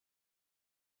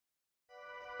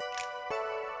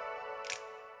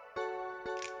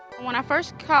When I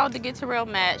first called to get Terrell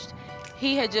matched,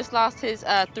 he had just lost his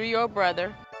 3-year-old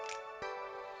brother,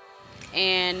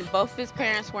 and both of his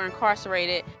parents were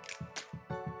incarcerated.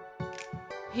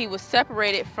 He was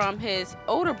separated from his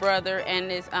older brother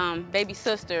and his baby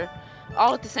sister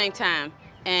all at the same time.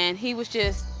 And he was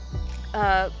just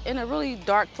in a really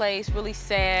dark place, really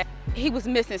sad. He was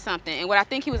missing something, and what I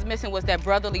think he was missing was that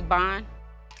brotherly bond.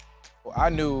 I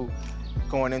knew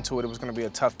going into it, it was going to be a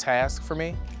tough task for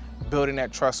me, building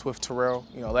that trust with Terrell,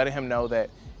 you know, letting him know that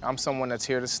I'm someone that's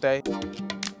here to stay.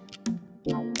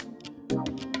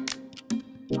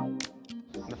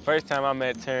 The first time I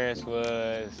met Terrence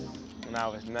was when I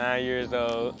was 9 years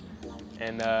old,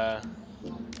 and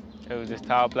it was this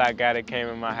tall black guy that came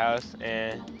in my house,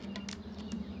 and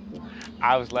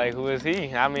I was like, who is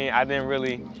he? I mean, I didn't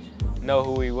really know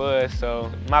who he was,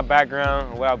 so my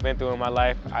background, what I've been through in my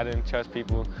life, I didn't trust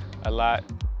people a lot.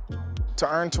 To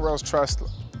earn Terrell's trust,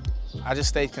 I just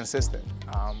stayed consistent.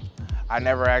 I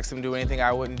never asked him to do anything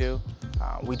I wouldn't do.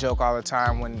 We joke all the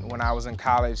time when I was in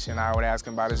college, and I would ask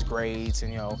him about his grades,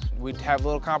 and, you know, we'd have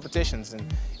little competitions,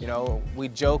 and, you know,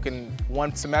 we'd joke, and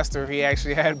one semester he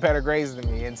actually had better grades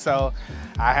than me, and so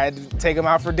I had to take him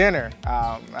out for dinner.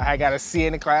 I got a C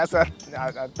in the class. I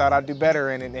thought I'd do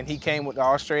better, and he came with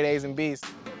all straight A's and B's.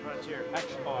 Right here.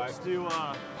 Action. All right. Let's do,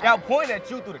 Y'all point at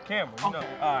you through the camera, you know.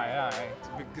 All right.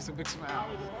 It's a big smile.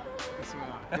 Big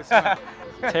smile. Big smile.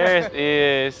 Terrence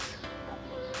is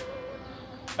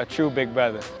a true big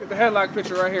brother. Get the headlock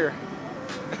picture right here.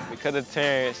 Because of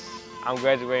Terrence, I'm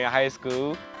graduating high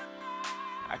school.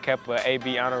 I kept an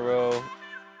AB honor roll.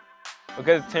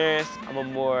 Because of Terrence, I'm a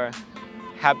more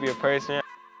happier person.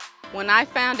 When I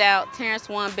found out Terrence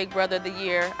won Big Brother of the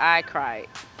Year, I cried.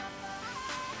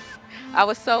 I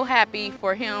was so happy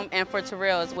for him and for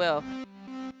Terrell as well.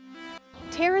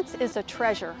 Terrence is a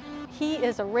treasure. He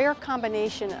is a rare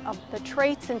combination of the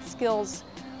traits and skills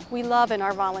we love in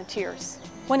our volunteers.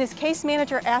 When his case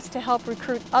manager asked to help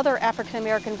recruit other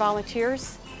African-American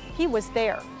volunteers, he was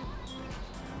there.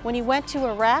 When he went to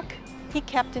Iraq, he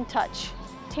kept in touch.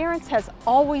 Terrence has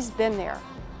always been there.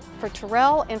 For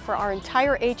Terrell and for our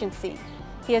entire agency,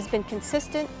 he has been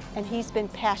consistent and he's been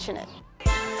passionate.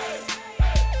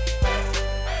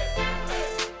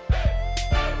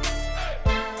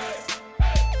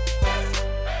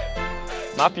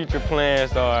 My future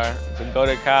plans are to go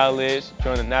to college,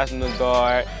 join the National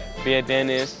Guard, be a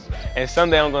dentist, and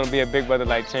someday I'm going to be a big brother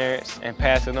like Terrence and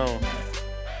pass it on.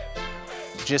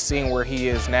 Just seeing where he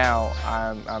is now,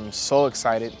 I'm so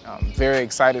excited. I'm very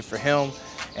excited for him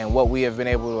and what we have been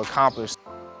able to accomplish.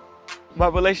 My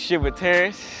relationship with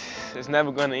Terrence is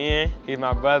never going to end. He's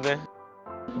my brother,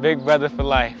 big brother for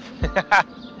life.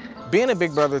 Being a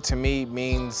big brother to me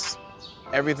means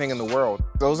everything in the world.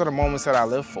 Those are the moments that I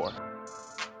live for.